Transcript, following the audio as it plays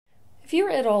If you're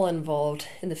at all involved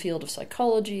in the field of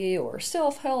psychology or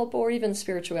self-help or even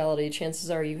spirituality,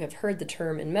 chances are you have heard the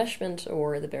term enmeshment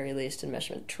or, at the very least,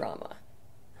 enmeshment trauma.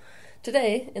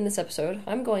 Today, in this episode,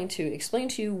 I'm going to explain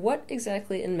to you what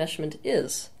exactly enmeshment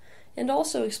is, and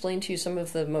also explain to you some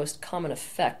of the most common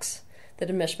effects that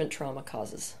enmeshment trauma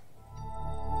causes.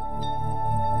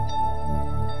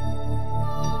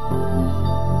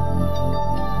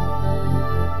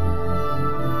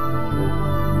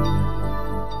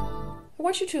 I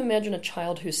want you to imagine a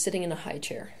child who's sitting in a high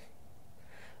chair.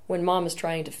 When mom is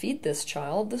trying to feed this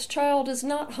child is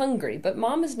not hungry, but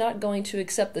mom is not going to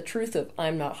accept the truth of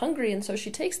I'm not hungry, and so she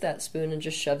takes that spoon and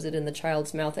just shoves it in the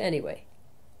child's mouth anyway.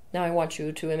 Now I want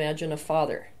you to imagine a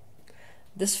father.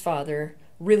 This father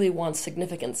really wants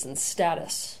significance and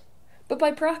status, but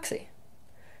by proxy.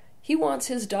 He wants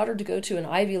his daughter to go to an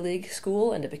Ivy League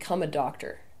school and to become a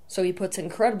doctor, so he puts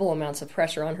incredible amounts of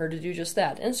pressure on her to do just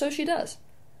that, and so she does.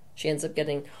 She ends up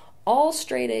getting all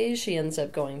straight A's, she ends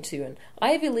up going to an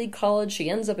Ivy League college, she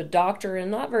ends up a doctor,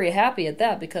 and not very happy at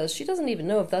that because she doesn't even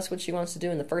know if that's what she wants to do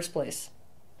in the first place.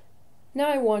 Now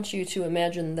I want you to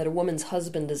imagine that a woman's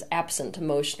husband is absent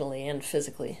emotionally and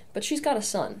physically, but she's got a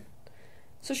son.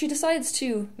 So she decides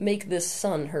to make this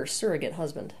son her surrogate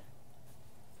husband.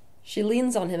 She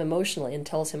leans on him emotionally and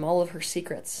tells him all of her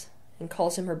secrets, and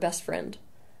calls him her best friend.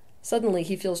 Suddenly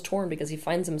he feels torn because he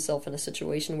finds himself in a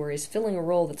situation where he's filling a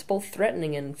role that's both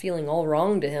threatening and feeling all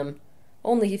wrong to him,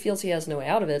 only he feels he has no way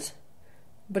out of it.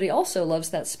 But he also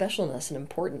loves that specialness and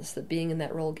importance that being in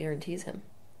that role guarantees him.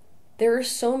 There are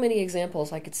so many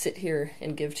examples I could sit here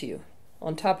and give to you,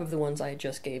 on top of the ones I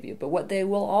just gave you, but what they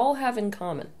will all have in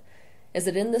common is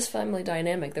that in this family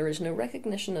dynamic there is no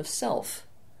recognition of self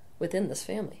within this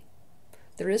family.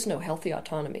 There is no healthy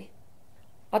autonomy.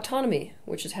 Autonomy,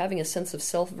 which is having a sense of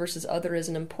self versus other, is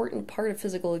an important part of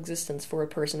physical existence for a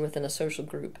person within a social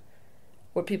group.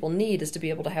 What people need is to be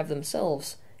able to have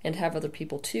themselves and have other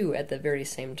people too at the very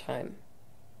same time.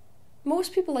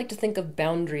 Most people like to think of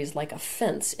boundaries like a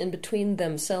fence in between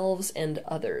themselves and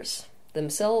others,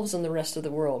 themselves and the rest of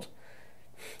the world.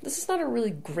 This is not a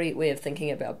really great way of thinking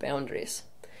about boundaries.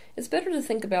 It's better to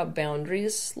think about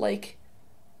boundaries like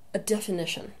a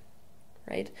definition,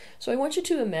 right? So I want you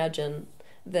to imagine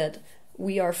that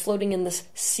we are floating in this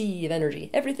sea of energy.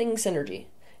 Everything's energy.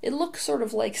 It looks sort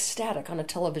of like static on a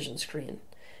television screen.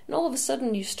 And all of a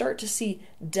sudden you start to see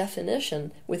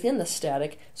definition within the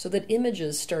static so that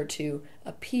images start to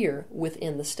appear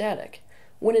within the static.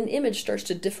 When an image starts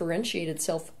to differentiate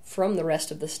itself from the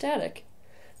rest of the static,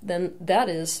 then that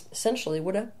is essentially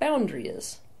what a boundary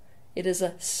is. It is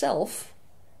a self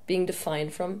being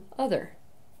defined from other.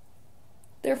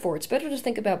 Therefore, it's better to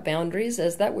think about boundaries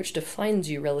as that which defines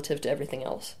you relative to everything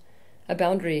else. A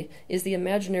boundary is the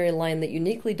imaginary line that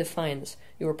uniquely defines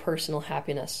your personal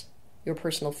happiness, your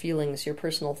personal feelings, your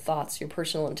personal thoughts, your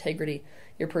personal integrity,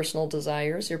 your personal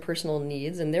desires, your personal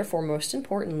needs, and therefore, most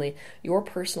importantly, your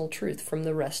personal truth from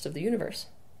the rest of the universe.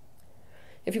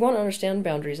 If you want to understand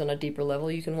boundaries on a deeper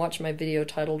level, you can watch my video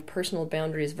titled Personal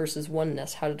Boundaries versus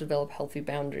Oneness: How to Develop Healthy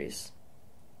Boundaries.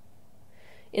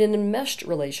 In an enmeshed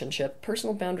relationship,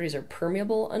 personal boundaries are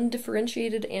permeable,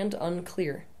 undifferentiated, and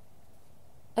unclear.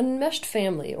 An enmeshed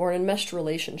family or an enmeshed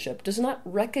relationship does not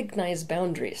recognize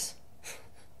boundaries.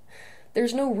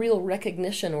 There's no real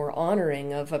recognition or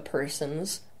honoring of a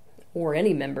person's, or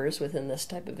any members within this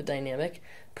type of a dynamic,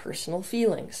 personal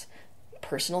feelings,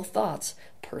 personal thoughts,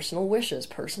 personal wishes,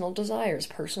 personal desires,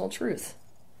 personal truth.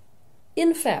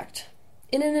 In fact,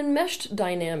 in an enmeshed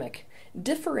dynamic,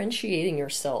 differentiating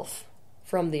yourself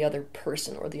from the other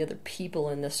person or the other people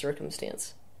in this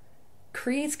circumstance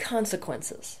creates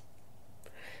consequences.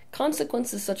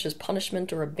 Consequences such as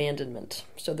punishment or abandonment.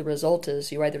 So the result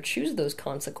is you either choose those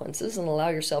consequences and allow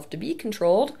yourself to be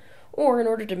controlled, or in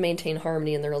order to maintain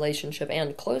harmony in the relationship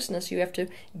and closeness, you have to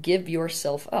give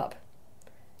yourself up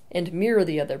and mirror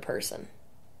the other person.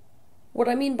 What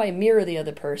I mean by mirror the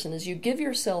other person is you give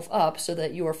yourself up so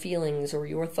that your feelings or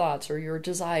your thoughts or your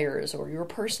desires or your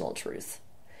personal truth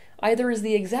either is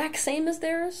the exact same as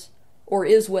theirs, or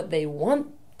is what they want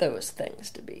those things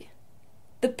to be.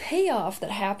 The payoff that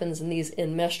happens in these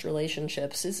enmeshed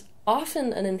relationships is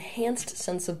often an enhanced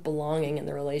sense of belonging in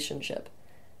the relationship.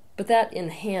 But that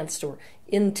enhanced or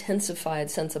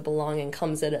intensified sense of belonging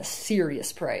comes at a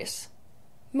serious price.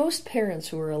 Most parents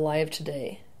who are alive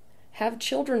today have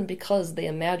children because they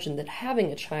imagine that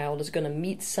having a child is going to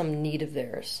meet some need of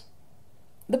theirs.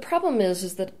 The problem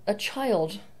is that a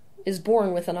child is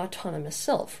born with an autonomous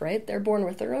self, right? They're born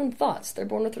with their own thoughts, they're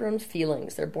born with their own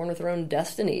feelings, they're born with their own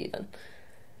destiny even.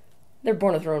 They're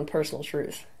born with their own personal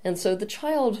truth. And so the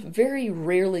child very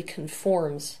rarely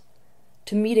conforms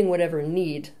to meeting whatever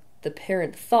need the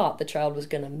parent thought the child was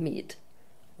going to meet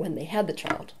when they had the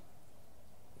child.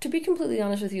 To be completely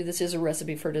honest with you, this is a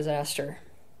recipe for disaster.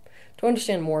 To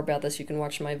understand more about this, you can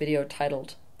watch my video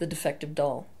titled The Defective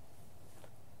Doll.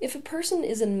 If a person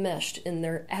is enmeshed in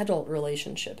their adult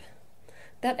relationship,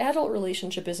 that adult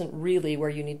relationship isn't really where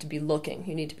you need to be looking.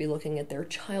 You need to be looking at their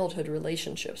childhood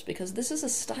relationships, because this is a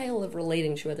style of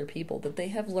relating to other people that they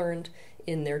have learned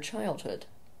in their childhood.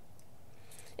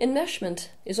 Enmeshment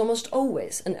is almost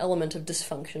always an element of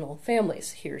dysfunctional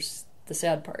families. Here's the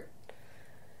sad part.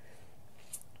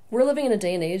 We're living in a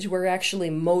day and age where actually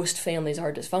most families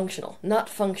are dysfunctional, not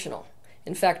functional.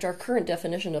 In fact, our current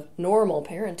definition of normal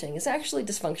parenting is actually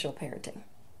dysfunctional parenting.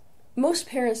 Most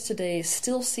parents today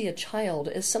still see a child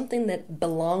as something that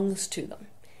belongs to them.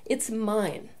 It's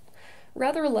mine.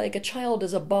 Rather like a child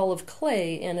is a ball of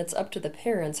clay and it's up to the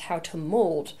parents how to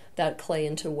mold that clay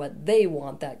into what they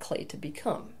want that clay to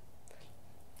become.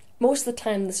 Most of the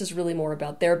time, this is really more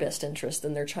about their best interest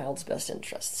than their child's best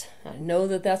interests. I know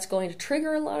that that's going to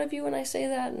trigger a lot of you when I say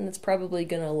that, and it's probably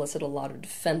going to elicit a lot of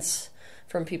defense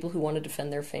from people who want to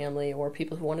defend their family or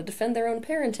people who want to defend their own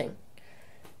parenting.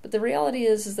 But the reality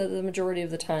is that the majority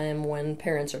of the time when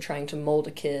parents are trying to mold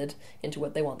a kid into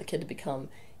what they want the kid to become,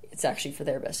 it's actually for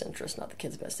their best interest, not the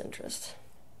kid's best interest.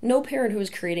 No parent who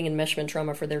is creating enmeshment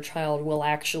trauma for their child will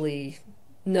actually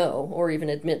know or even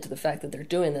admit to the fact that they're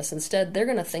doing this. Instead, they're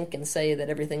going to think and say that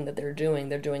everything that they're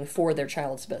doing for their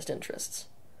child's best interests.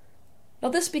 Now,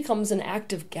 this becomes an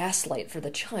act of gaslight for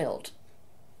the child.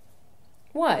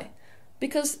 Why?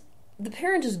 Because the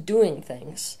parent is doing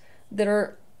things that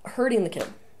are hurting the kid.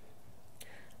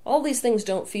 All these things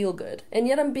don't feel good, and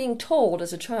yet I'm being told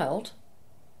as a child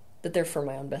that they're for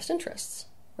my own best interests,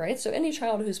 right? So any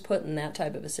child who's put in that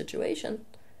type of a situation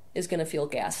is going to feel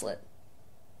gaslit.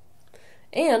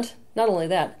 And not only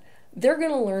that, they're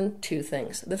going to learn two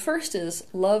things. The first is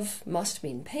love must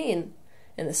mean pain,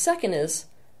 and the second is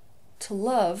to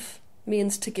love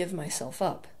means to give myself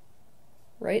up,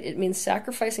 right? It means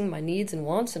sacrificing my needs and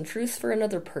wants and truths for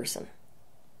another person.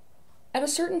 At a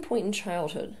certain point in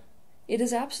childhood, it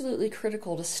is absolutely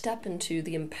critical to step into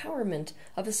the empowerment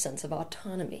of a sense of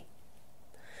autonomy.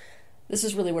 This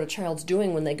is really what a child's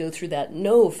doing when they go through that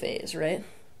no phase, right?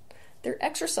 They're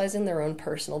exercising their own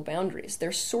personal boundaries.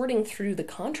 They're sorting through the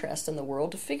contrast in the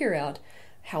world to figure out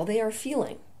how they are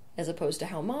feeling, as opposed to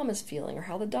how mom is feeling or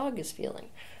how the dog is feeling,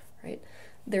 right?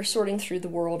 They're sorting through the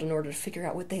world in order to figure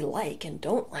out what they like and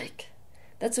don't like.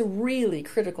 That's a really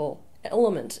critical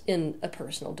element in a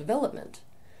personal development.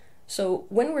 So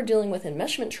when we're dealing with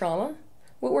enmeshment trauma,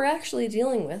 what we're actually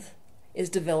dealing with is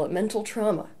developmental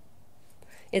trauma.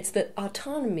 It's that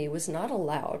autonomy was not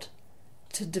allowed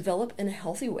to develop in a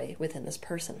healthy way within this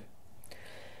person.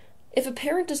 If a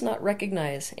parent does not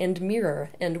recognize and mirror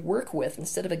and work with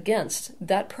instead of against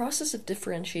that process of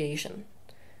differentiation,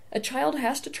 a child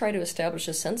has to try to establish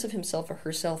a sense of himself or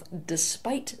herself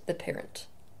despite the parent.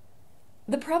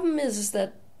 The problem is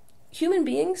that human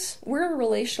beings, we're a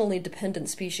relationally dependent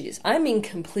species. I mean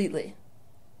completely.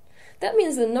 That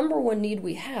means the number one need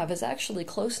we have is actually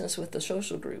closeness with the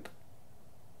social group.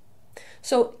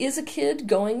 So is a kid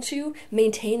going to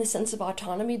maintain a sense of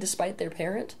autonomy despite their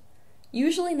parent?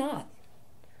 Usually not.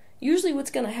 Usually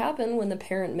what's going to happen when the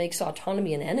parent makes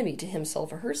autonomy an enemy to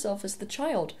himself or herself is the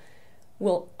child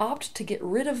will opt to get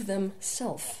rid of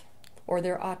themselves or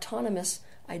their autonomous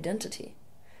identity,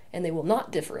 and they will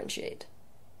not differentiate,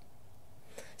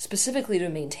 specifically to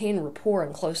maintain rapport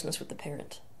and closeness with the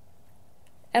parent.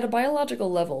 At a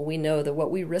biological level, we know that what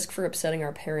we risk for upsetting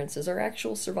our parents is our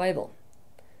actual survival.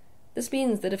 This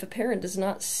means that if a parent does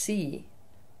not see,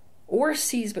 or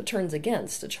sees but turns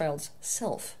against, a child's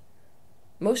self,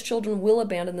 most children will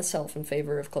abandon the self in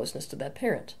favor of closeness to that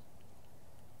parent.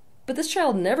 But this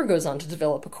child never goes on to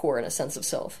develop a core and a sense of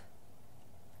self.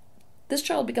 This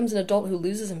child becomes an adult who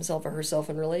loses himself or herself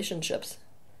in relationships.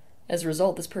 As a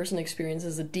result, this person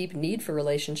experiences a deep need for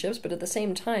relationships, but at the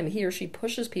same time, he or she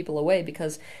pushes people away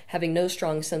because, having no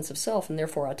strong sense of self and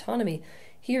therefore autonomy,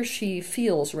 he or she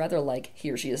feels rather like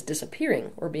he or she is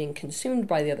disappearing or being consumed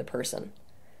by the other person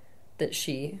that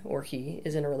she or he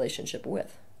is in a relationship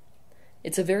with.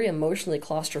 It's a very emotionally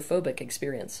claustrophobic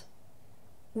experience.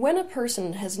 When a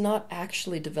person has not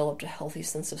actually developed a healthy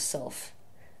sense of self,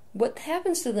 what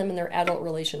happens to them in their adult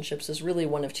relationships is really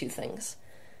one of two things.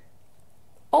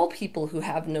 All people who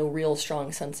have no real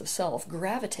strong sense of self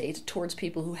gravitate towards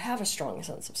people who have a strong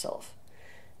sense of self.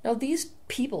 Now, these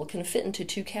people can fit into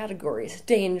two categories,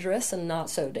 dangerous and not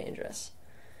so dangerous.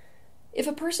 If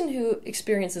a person who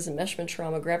experiences enmeshment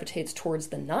trauma gravitates towards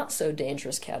the not so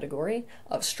dangerous category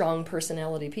of strong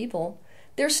personality people,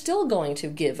 they're still going to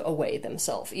give away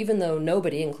themselves, even though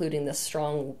nobody, including this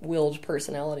strong-willed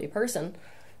personality person,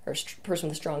 or person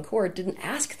with a strong core, didn't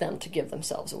ask them to give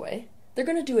themselves away. They're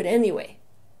going to do it anyway,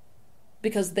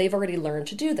 because they've already learned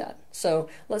to do that. So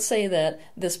let's say that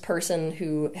this person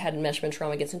who had enmeshment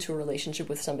trauma gets into a relationship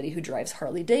with somebody who drives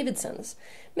Harley Davidsons.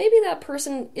 Maybe that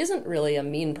person isn't really a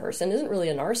mean person, isn't really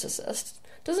a narcissist,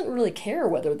 doesn't really care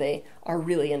whether they are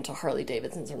really into Harley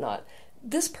Davidsons or not.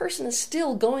 This person is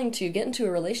still going to get into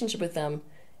a relationship with them,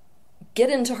 get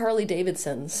into Harley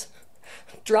Davidsons,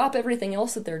 drop everything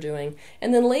else that they're doing,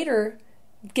 and then later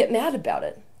get mad about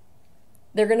it.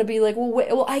 They're going to be like,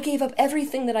 well, I gave up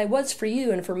everything that I was for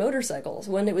you and for motorcycles,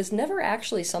 when it was never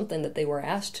actually something that they were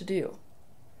asked to do.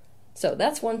 So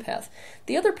that's one path.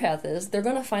 The other path is they're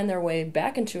going to find their way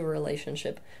back into a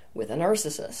relationship with a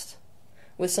narcissist,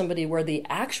 with somebody where the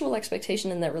actual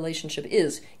expectation in that relationship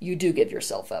is you do give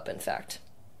yourself up, in fact.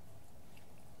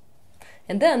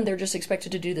 And then they're just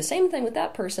expected to do the same thing with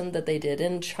that person that they did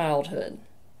in childhood.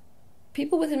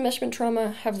 People with enmeshment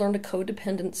trauma have learned a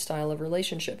codependent style of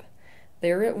relationship.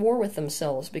 They're at war with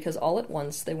themselves because all at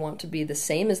once they want to be the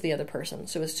same as the other person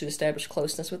so as to establish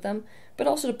closeness with them, but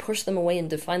also to push them away and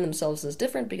define themselves as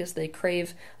different because they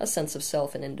crave a sense of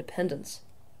self and independence.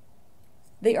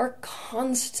 They are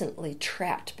constantly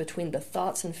trapped between the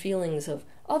thoughts and feelings of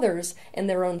others and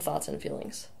their own thoughts and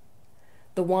feelings.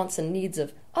 The wants and needs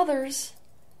of others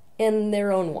and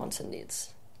their own wants and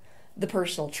needs. The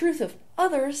personal truth of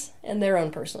others and their own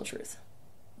personal truth.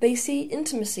 They see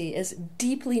intimacy as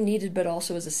deeply needed but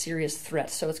also as a serious threat.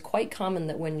 So it's quite common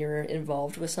that when you're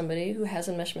involved with somebody who has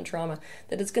enmeshment trauma,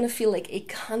 that it's going to feel like a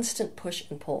constant push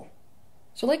and pull.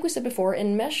 So like we said before,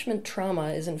 enmeshment trauma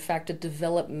is in fact a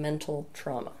developmental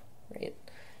trauma, right?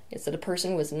 It's that a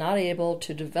person was not able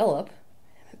to develop,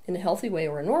 in a healthy way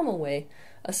or a normal way,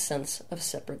 a sense of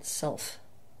separate self.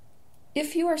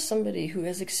 If you are somebody who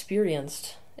has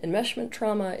experienced enmeshment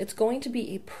trauma, it's going to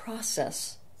be a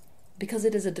process, because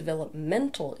it is a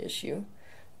developmental issue,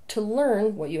 to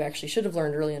learn what you actually should have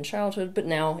learned early in childhood, but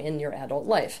now in your adult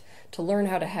life. To learn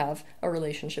how to have a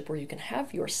relationship where you can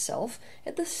have yourself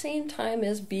at the same time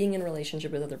as being in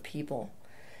relationship with other people.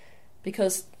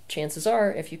 Because chances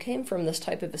are, if you came from this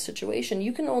type of a situation,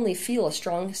 you can only feel a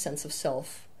strong sense of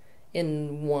self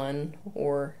in one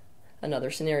or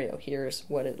another scenario. Here's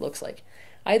what it looks like.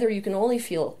 Either you can only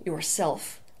feel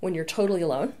yourself when you're totally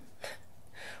alone,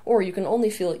 or you can only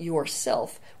feel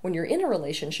yourself when you're in a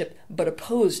relationship but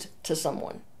opposed to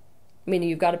someone. Meaning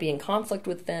you've got to be in conflict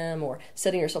with them or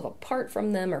setting yourself apart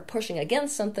from them or pushing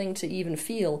against something to even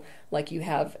feel like you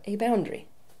have a boundary.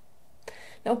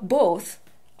 Now both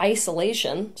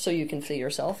isolation, so you can feel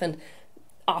yourself, and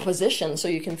opposition, so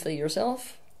you can feel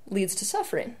yourself, leads to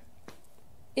suffering.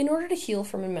 In order to heal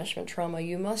from enmeshment trauma,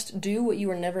 you must do what you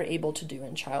were never able to do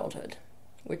in childhood,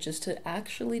 which is to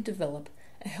actually develop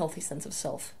a healthy sense of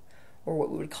self, or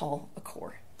what we would call a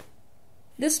core.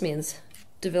 This means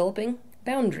developing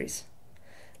boundaries,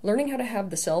 learning how to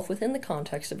have the self within the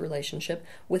context of relationship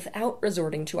without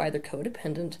resorting to either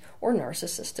codependent or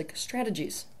narcissistic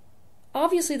strategies.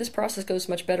 Obviously, this process goes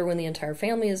much better when the entire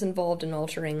family is involved in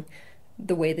altering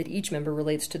the way that each member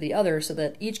relates to the other so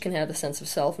that each can have a sense of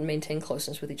self and maintain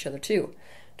closeness with each other too.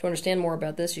 To understand more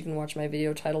about this, you can watch my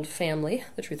video titled Family,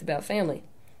 The Truth About Family.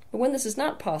 But when this is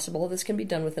not possible, this can be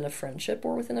done within a friendship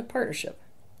or within a partnership.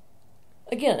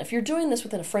 Again, if you're doing this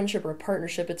within a friendship or a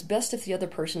partnership, it's best if the other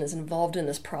person is involved in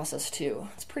this process too.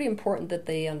 It's pretty important that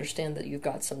they understand that you've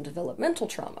got some developmental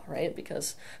trauma, right?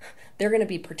 Because they're going to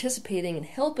be participating and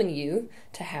helping you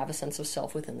to have a sense of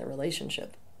self within the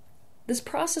relationship. This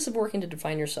process of working to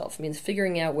define yourself means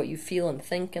figuring out what you feel and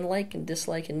think and like and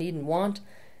dislike and need and want,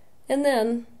 and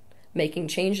then making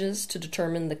changes to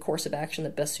determine the course of action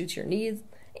that best suits your needs,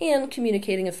 and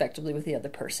communicating effectively with the other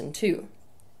person too.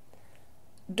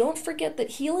 Don't forget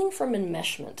that healing from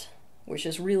enmeshment, which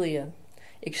is really an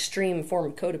extreme form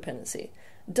of codependency,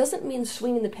 doesn't mean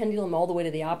swinging the pendulum all the way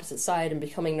to the opposite side and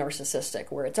becoming narcissistic,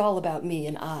 where it's all about me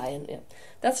and I, and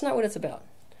that's not what it's about.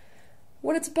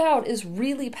 What it's about is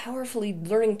really powerfully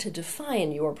learning to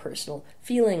define your personal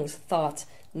feelings, thoughts,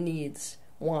 needs,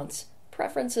 wants,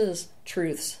 preferences,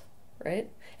 truths,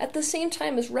 right? At the same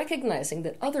time as recognizing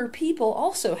that other people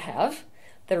also have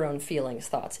their own feelings,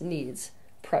 thoughts, needs,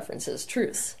 preferences,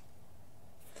 truths.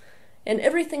 And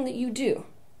everything that you do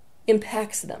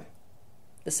impacts them,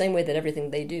 the same way that everything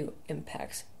they do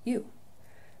impacts you.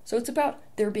 So it's about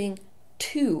there being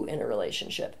two in a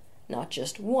relationship, not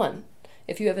just one.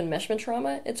 If you have enmeshment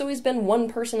trauma, it's always been one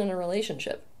person in a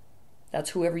relationship.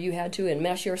 That's whoever you had to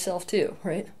enmesh yourself to,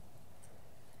 right?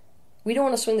 We don't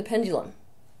want to swing the pendulum,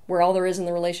 where all there is in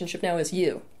the relationship now is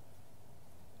you.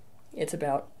 It's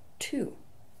about 2.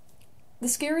 The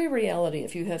scary reality,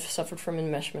 if you have suffered from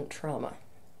enmeshment trauma,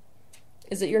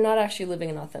 is that you're not actually living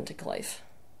an authentic life.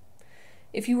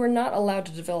 If you were not allowed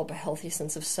to develop a healthy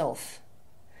sense of self,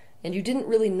 and you didn't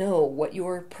really know what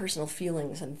your personal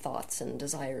feelings and thoughts and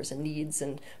desires and needs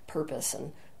and purpose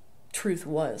and truth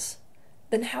was,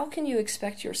 then how can you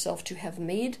expect yourself to have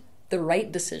made the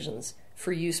right decisions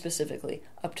for you specifically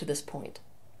up to this point?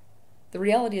 The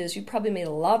reality is you probably made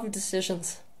a lot of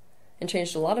decisions and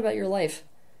changed a lot about your life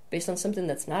based on something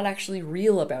that's not actually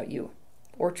real about you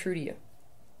or true to you.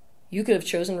 You could have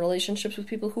chosen relationships with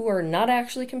people who are not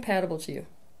actually compatible to you.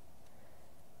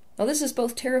 Now, this is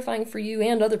both terrifying for you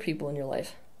and other people in your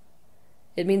life.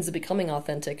 It means that becoming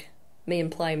authentic may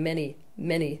imply many,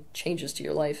 many changes to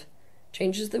your life,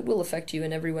 changes that will affect you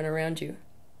and everyone around you.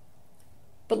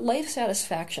 But life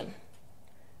satisfaction,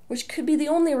 which could be the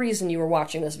only reason you are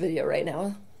watching this video right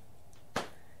now,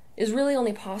 is really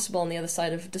only possible on the other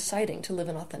side of deciding to live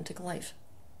an authentic life.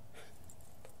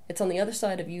 It's on the other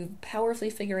side of you powerfully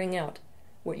figuring out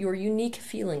what your unique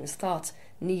feelings, thoughts,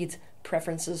 needs,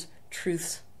 preferences,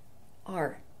 truths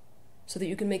are, so that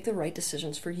you can make the right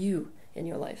decisions for you in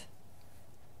your life.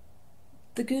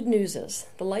 The good news is,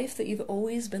 the life that you've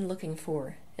always been looking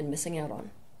for and missing out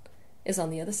on is on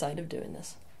the other side of doing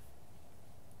this.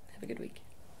 Have a good week.